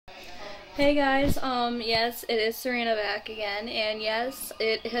Hey guys, yes, it is Serena back again, and yes,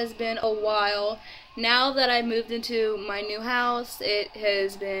 it has been a while. Now that I moved into my new house, it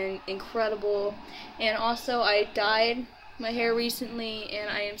has been incredible, and also I dyed my hair recently, and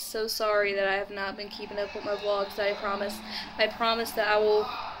I am so sorry that I have not been keeping up with my vlogs. I promise that I will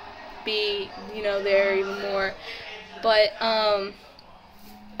be, there even more, but,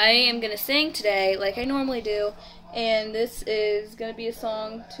 I am going to sing today like I normally do, and this is going to be a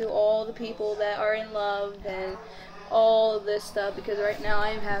song to all the people that are in love and all of this stuff, because right now I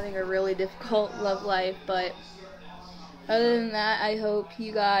am having a really difficult love life. But other than that, I hope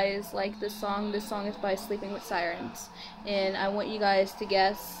you guys like this song. This song is by Sleeping With Sirens, and I want you guys to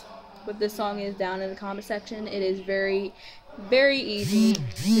guess what this song is down in the comment section. It is very, very easy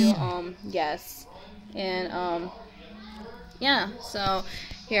to guess, and yeah, so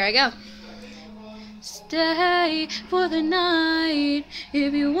here I go. Stay for the night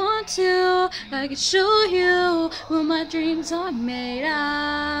if you want to. I can show you what my dreams are made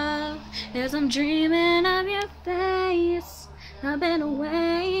of. As I'm dreaming of your face, I've been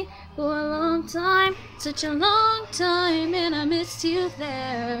away for a long time, such a long time, and I missed you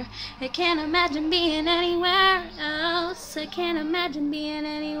there. I can't imagine being anywhere else. I can't imagine being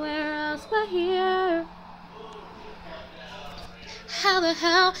anywhere else but here. How the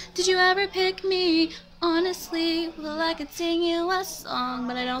hell did you ever pick me? Honestly, well, I could sing you a song,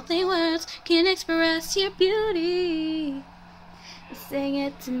 but I don't think words can express your beauty. Sing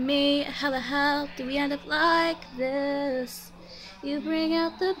it to me. How the hell do we end up like this? You bring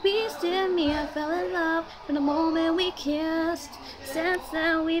out the beast in me. I fell in love from the moment we kissed. Since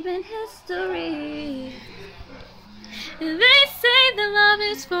then we've been history. They say that love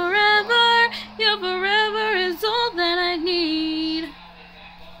is forever. Your forever is all that I need.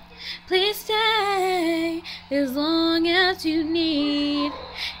 Please stay as long as you need.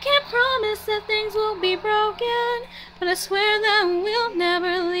 Can't promise that things won't be broken, but I swear that we'll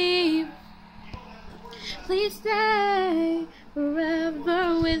never leave. Please stay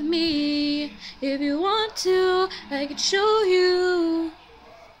forever with me. If you want to, I can show you.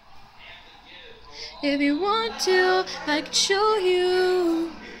 If you want to, I can show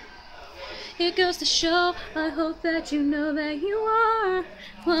you. It goes to show, I hope that you know that you are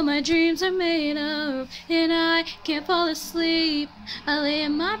what my dreams are made of. And I can't fall asleep. I lay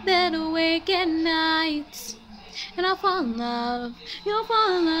in my bed awake at night, and I'll fall in love. You'll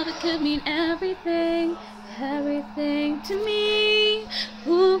fall in love. It could mean everything, everything to me.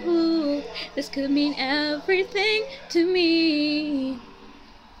 Ooh, this could mean everything to me.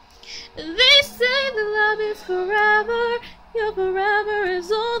 They say that love is forever. Your forever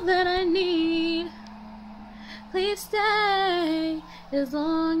is all that I need. Please stay as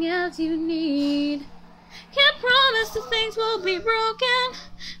long as you need. Can't promise that things will be broken,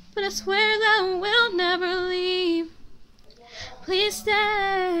 but I swear that we'll never leave. Please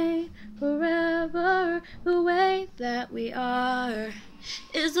stay forever. The way that we are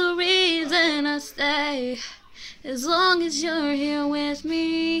is the reason I stay. As long as you're here with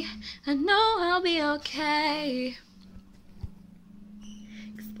me, I know I'll be okay.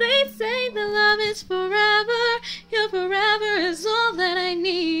 'Cause they say that love is forever. Your forever is all that I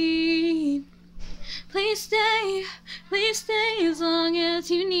need. Please stay as long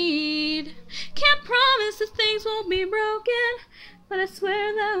as you need. Can't promise that things won't be broken, but I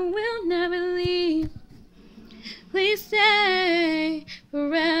swear that we'll never leave. Please stay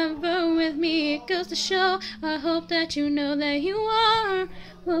forever with me. It goes to show, I hope that you know that you are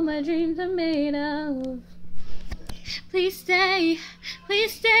what my dreams are made of. Please stay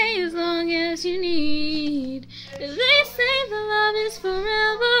as long as you need. They say that love is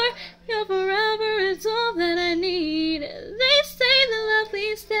forever. Your forever is all that I need. They say that love,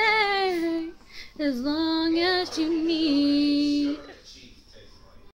 please stay as long as you need.